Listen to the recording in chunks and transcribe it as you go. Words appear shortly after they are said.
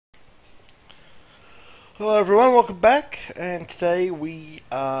Hello everyone, welcome back, and today we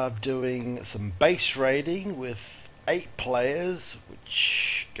are doing some base raiding with 8 players,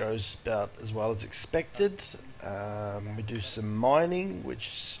 which goes about as well as expected. We do some mining,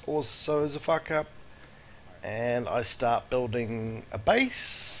 which also is a fuck up, and I start building a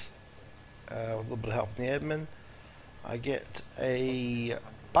base with a little bit of help from the admin. I get a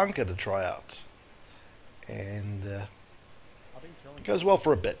bunker to try out, and it goes well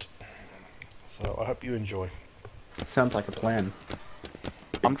for a bit. So I hope you enjoy. Sounds like a plan.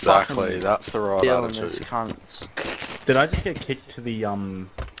 Exactly, that's the right attitude. Did I just get kicked to the I'm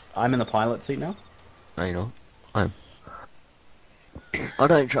in the pilot seat now? No, you're not. I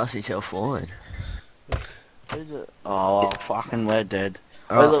don't trust yourself flying. Oh, fucking we're dead.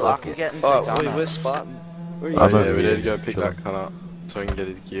 Alright, look, I can get into Oh, the gunner. we're Spartan. Where I'm are you? over Yeah, we here. need to go pick that cunt up so we can get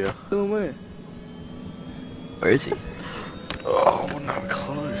his gear. Where is he? Oh, I wouldn't have a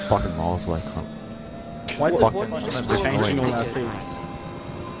clue. Fucking miles away, cunt. Why is What- it what did you just changing call all it? our seats?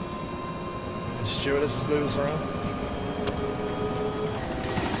 The stewardess is moving us around.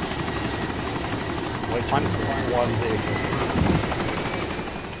 Wait till one vehicle.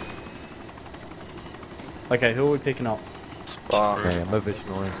 Okay, who are we picking up? Spartan. Yeah, I'm a bit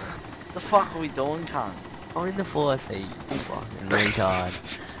annoying. The fuck are we doing, cunt? I'm in the fly seat. You fucking retard.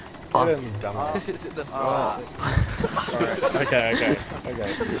 Get in, dumbass. Is it the Okay.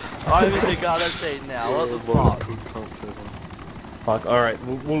 I'm in the gunner seat now, what the fuck? Fuck, alright,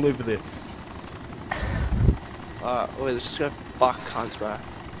 we'll live with this. Alright, wait, let's just go fuck cunts, bro.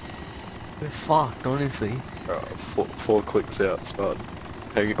 We're fucked, honestly. Alright, four clicks out, Spartan.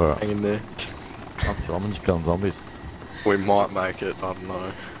 Hang in there. I'm just killing zombies. We might make it, I don't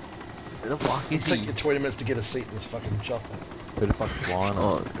know. Where the fuck is It's taking he? you 20 minutes to get a seat in this fucking chopper. Bit of fucking flying.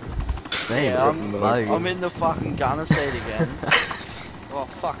 Oh, man, Yeah, I'm in the fucking gunner seat again. Oh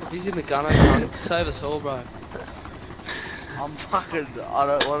fuck, if he's in the gunner, cunt, save us all, bro. I'm fucking, I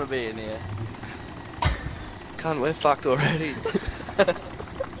don't want to be in here. Cunt, we're fucked already.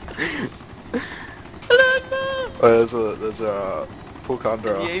 Oh, there's a hook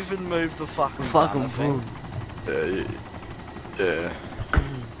under Can you us. even move the fucking fucking gunner fool. Yeah.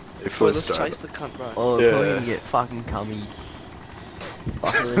 If Wait, we're let's stuck. chase the cunt, bro. Oh, Yeah. probably gonna get fucking cummy.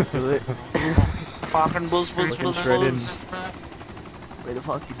 Fucking let's do it. Fucking buzz. Looking straight in. Where the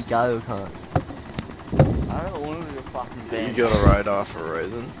fuck did he go, cunt? I don't want to be a fucking You band. got a radar for a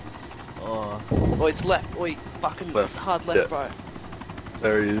reason. Oh, Oh, it's left. Oi, fucking Left. hard left, Yeah. bro.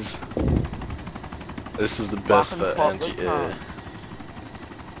 There he is. This is the best Fucking for pop the anti-air.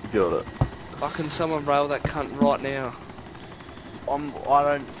 You got it. Fucking someone rail that cunt right now. I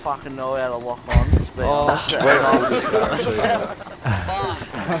don't fucking know how to lock on. To be Oh, honest.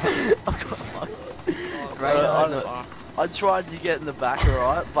 I tried to get in the back,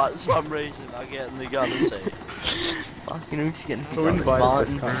 alright, but for some reason I get in the gunner seat. fucking I'm just getting Who invited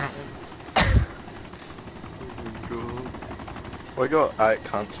Spartan. this cunt? We got 8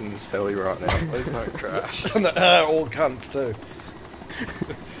 cunts in this heli right now. Please don't crash. All cunts too.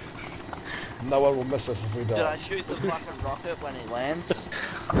 No one will miss us if we Did I die. shoot the fucking rocket when it lands?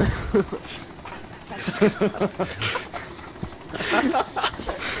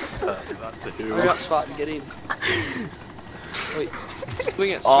 That's a hill. Hurry up, Spartan, get in. Wait, swing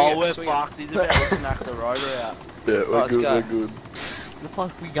it, Oh, we're swing it. fucked. He's about to smack the rotor out. Yeah, we're Let's good, go. we're good. Where the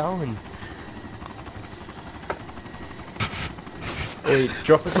fuck we going? Wait,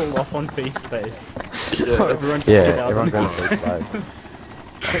 drop us all off on feed space. Yeah. Everyone just Yeah, get out everyone on goes to the space.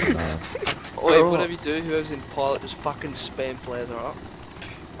 Wait, whatever you do, whoever's in pilot, just fucking spam flares, alright?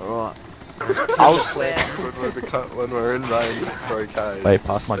 Alright. I'll swear. When we're in range, it's okay. Wait,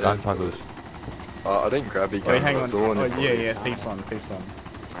 pass my gun tuggers. Oh, I didn't grab your gun. Wait, hang I on. was all Oh, in your yeah, thieves on.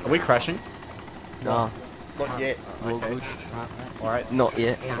 Are we crashing? No, Not yet. Okay. Alright. not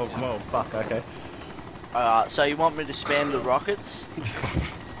yet. Well, fuck, okay. So you want me to spam the rockets?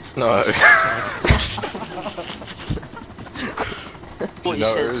 No. Thought you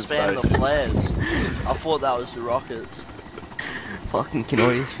know said it is, spam the mate. flares. I thought that was the rockets. Fucking can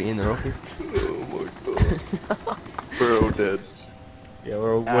I just be in the rockets? Oh my god. We're all dead. Yeah,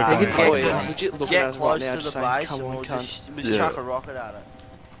 we're all They They working can can on oh, it. yeah, it's legit looking at Get us right close now, to just the saying, base come and on, we'll cunt. just Yeah. chuck a rocket at it.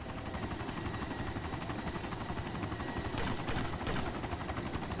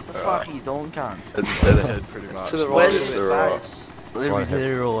 What the fuck are you doing, cunt? It's dead ahead pretty much. To the right. Where's To the the right. base? Let me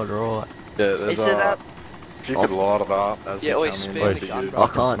do it right. Yeah, there's Is it up? if you could light it up as Yeah, we oi, come in, spam that'd the be gun, good. bro. I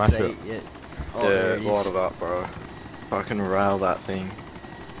can't Smash see it. it yet. Oh, there Yeah, it light is. it up, bro. Fucking rail that thing.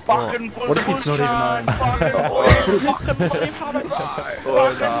 Fucking buzz, What if buzz, it's not even cunt. on? Fucking buzz, fucking learn how to ride.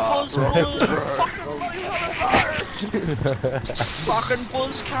 Oh, Fucking buzz, buzz, fucking learn how to ride. Fucking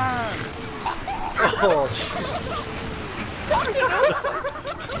buzz, cunt. Oh,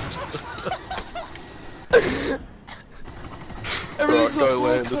 Right, go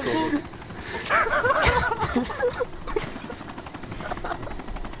land this one.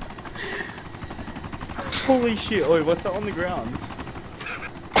 Holy shit, oi, what's that on the ground?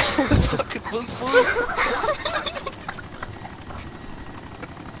 Fucking buzz boy.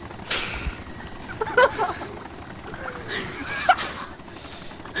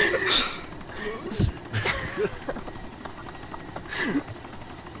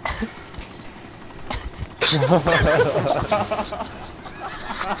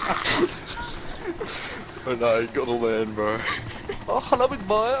 Oh no, you gotta land, bro. Oh, hello, big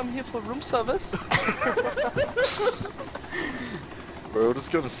boy. I'm here for room service. Bro, we're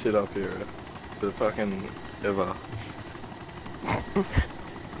just gonna sit up here for fucking ever.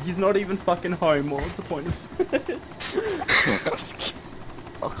 He's not even fucking home, what's the point of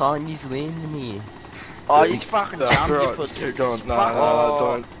I can't use landing here. Oh, he's fucking That's jumped, you right, pussy. just keep going. No, Fuck. no,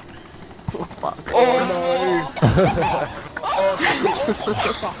 don't. Fuck.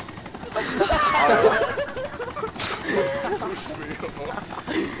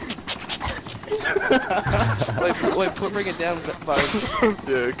 Wait, bring it down, bud.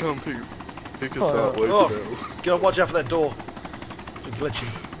 Yeah, come pick us up, wait oh. for them. gotta watch out for that door. It's glitchy.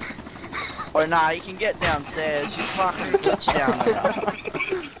 Oh, nah, you can get downstairs. You fucking glitch down there.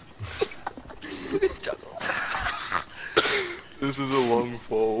 This is a long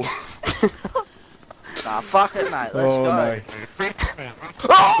fall. Nah, fuck it, mate. Let's Oh, go.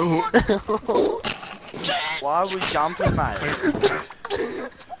 no. Why are we jumping, mate?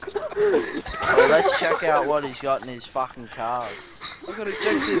 Well, let's check out what he's got in his fucking cars. I got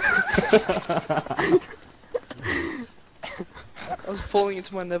ejected. I was falling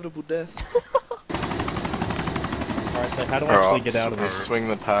into my inevitable death. Alright, so how do I Alright, actually get out of this? swing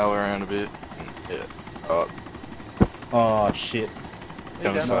the tail around a bit. Yeah. Oh, Oh shit.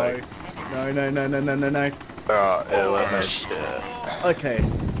 come down. say. No, no, no, no, no, no, no. Alright, yeah, let me. Yeah. Okay.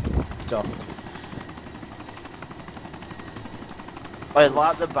 Just. Wait,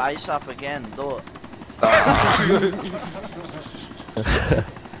 light the base up again. Do it.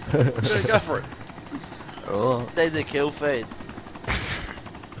 Yeah, go for it. Oh. Do the kill feed.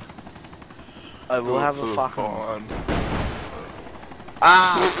 Oh, we'll have a fucking...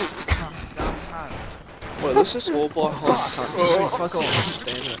 Ah! Wait, let's just all buy hot fucking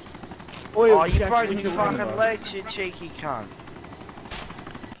spam it. Oh, you broke your fucking legs, you cheeky cunt.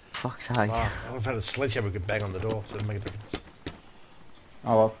 Fuck's sake. Wow, I've had a sledgehammer could bang on the door, so it doesn't make a difference.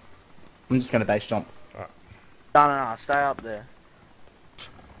 Oh well. I'm just gonna base jump. No, stay up there.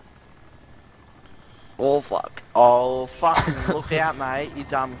 Oh, fuck. Oh, fucking look out, mate, you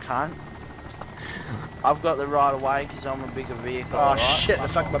dumb cunt. I've got the right of way because I'm a bigger vehicle, Oh right? shit, the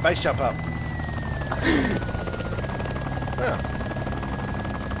fuck my base jump up. Yeah.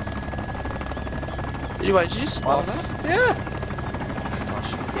 Anyway, did you smell that? Yeah.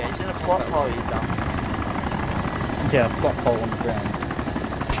 Yeah, he's in a plot hole, you dumb. Yeah, plot hole on the ground.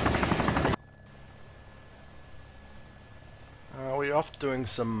 We're off doing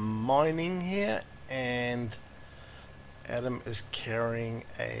some mining here, and Adam is carrying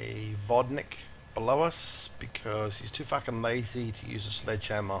a Vodnik below us because he's too fucking lazy to use a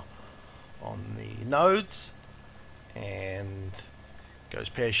sledgehammer on the nodes, and goes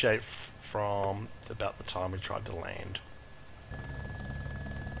pear-shaped from about the time we tried to land.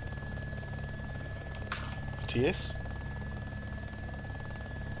 TS?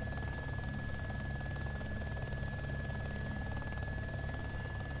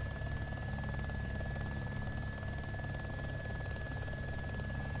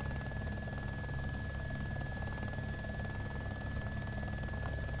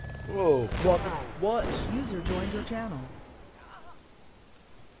 Whoa. What? User joined your channel.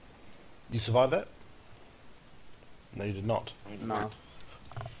 You survived that? No, you did not. No.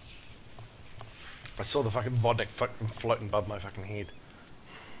 I saw the fucking Vodnik fucking floating above my fucking head.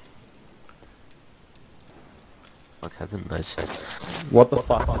 Fuck heaven knows. What the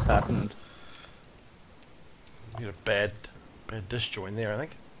fuck just happened? You had a bad disjoint there, I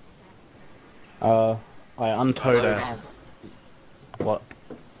think. I untowed a... What?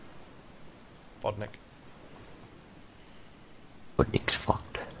 Vodnik. But Nick's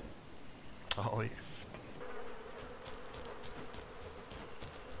fucked. Oh, yeah.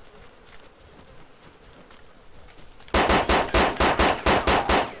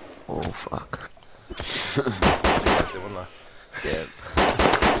 Oh fuck. Actually, wasn't I? Yeah.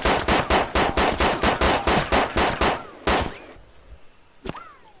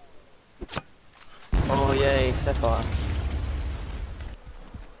 Oh, yay, Sapphire.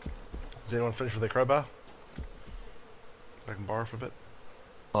 Is anyone finished with their crowbar? I can borrow for a bit.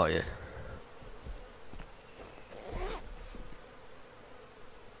 Oh yeah.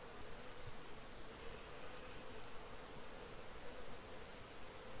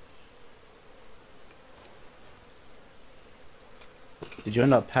 Did you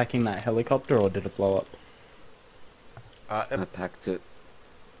end up packing that helicopter or did it blow up? I packed it.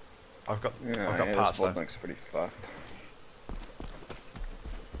 I've got Yeah, parts this though. looks pretty fucked.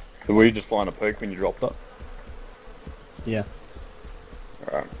 So were you just flying a poke when you dropped it? Yeah.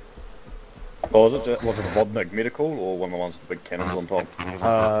 Alright. Oh, was it a Vodnik medical or one of the ones with the big cannons on top?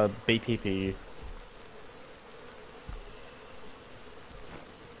 BPP.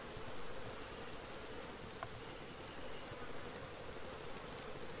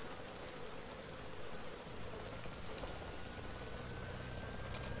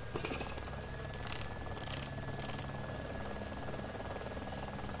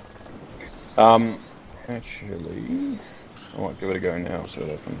 Actually, I might give it a go now, see what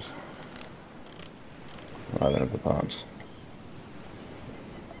happens. I don't have the parts.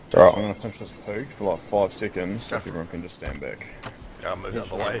 Alright, I'm gonna punch this poke for like 5 seconds, so if everyone can just stand back. Yeah, I'll move out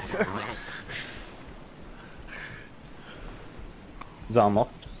the way. Is that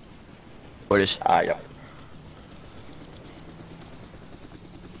unlocked? What is? Ah, yeah.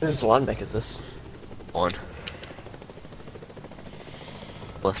 Whose linebacker is this? On.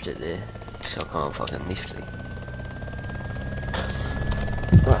 Left it there, so I can't fucking lift it.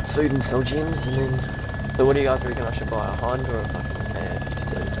 Right, food and sell gems, and then... So what do you guys reckon I should buy, a Honda or a fucking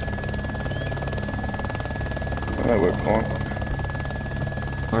KF52? That worked fine.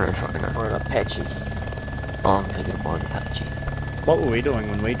 I don't fucking know. Or an Apache? Oh, I'm thinking of buying a Apache. What were we doing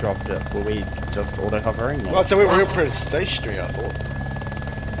when we dropped it? Were we just auto hovering? Well, so we were pretty stationary, I thought.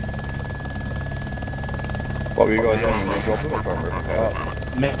 What were you guys doing when you dropped it? I'll try and rip it out.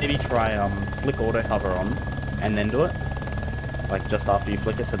 Maybe try flick auto hover on and then do it. Like just after you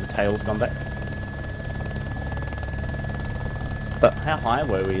flick it so the tail's gone back. But how high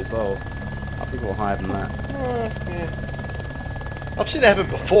were we as well? I think we were higher than that. Yeah. I've seen it happen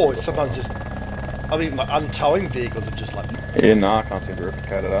before. It's sometimes just, I mean, like untowing vehicles are just like. Yeah, nah, I can't seem to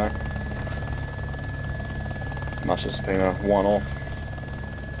replicate it, eh? Must just been a one-off.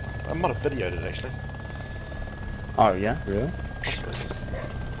 I might have videoed it actually. Oh yeah, really?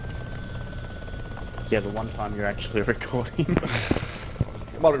 Yeah, the one time you're actually recording.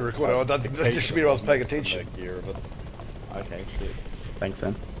 Might have recorded. I don't think that just mean I was paying attention. Gear of it. Okay, sick. Thanks,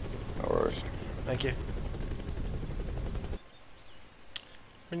 Sam. No worries. Thank you.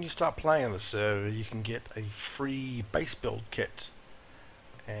 When you start playing on the server, you can get a free base build kit,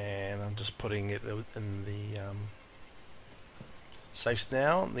 and I'm just putting it in the safes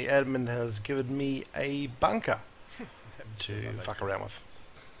now. The admin has given me a bunker to fuck around with.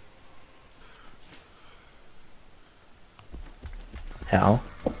 How?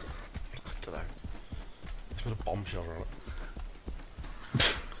 I don't know. Let's put a bomb shelter on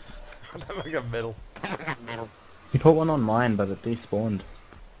it. I don't think I'm metal. You put one on mine, but it despawned.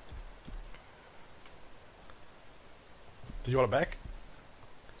 Do you want it back?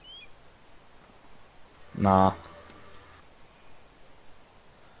 Nah.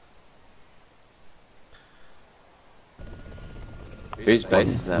 Whose base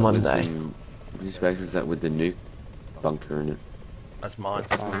is that? Monday. Whose base is that with the nuke bunker in it? That's mine.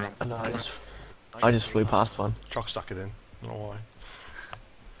 I know, I just flew past one. Chock stuck it in. I don't know why.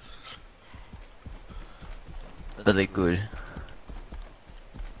 Are they good?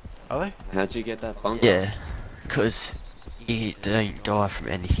 Are they? How'd you get that bunker? Yeah, because you don't die from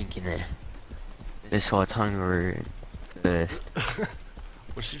anything in there. That's why it's hunger and thirst.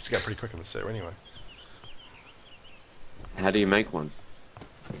 Which seems to go pretty quick in the server anyway. How do you make one?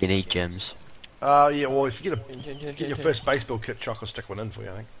 You need gems. Yeah, well if you get your first base build kit, Chock will stick one in for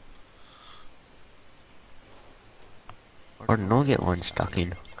you, I think. Why didn't I get one stuck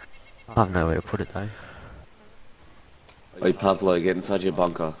in? I have nowhere to put it though. Oi Pablo, get inside your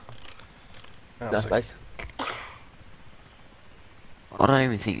bunker. Oh, No sick. space. I don't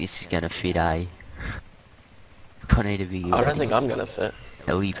even think this is gonna fit, eh? I need to be I don't think I'm gonna fit.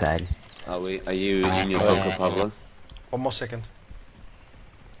 helipad. Are you in your bunker, Pablo? One more second.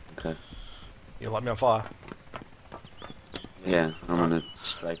 Okay. You light me on fire. Yeah, I'm gonna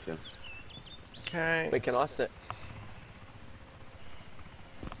strafe you. Okay. Wait, can I sit?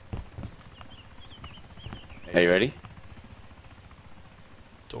 Are you ready?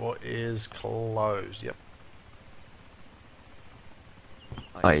 Door is closed. Yep.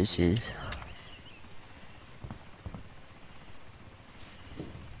 Oh, this is.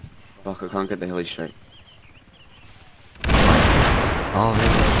 Fuck, I can't get the heli straight. Oh,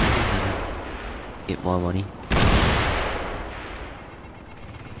 really? Get my money.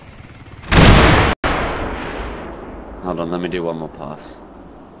 Hold on, let me do one more pass.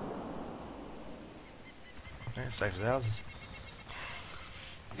 Yeah, safe as houses.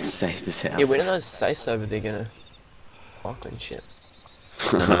 Safe as hell. Yeah, when are those safes over there gonna lock and shit?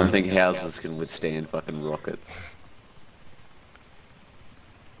 I don't think houses can withstand fucking rockets.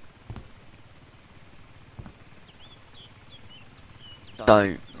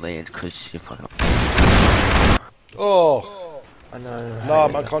 Don't land, cause you're fucking... Oh! I know. No,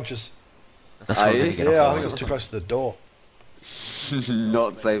 I'm unconscious. That's not Are gonna you? get Yeah, I off. think I was too close to the door.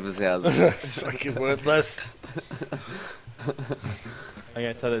 Not safe as houses. It's fucking worthless.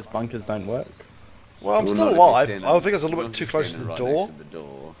 Okay, so those bunkers don't work. Well, I'm Well, still not if alive. you're I think I was a not little bit if too you're close to standing the right door. next to the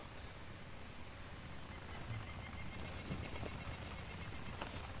door.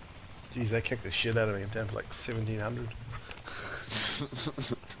 Jeez, they kicked the shit out of me. I'm down to like 1700.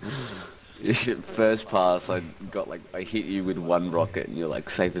 First pass, I got like, I hit you with one rocket and you're like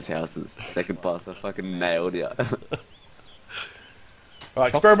safe as houses. Second pass, I fucking nailed you.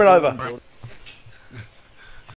 Alright, experiment over.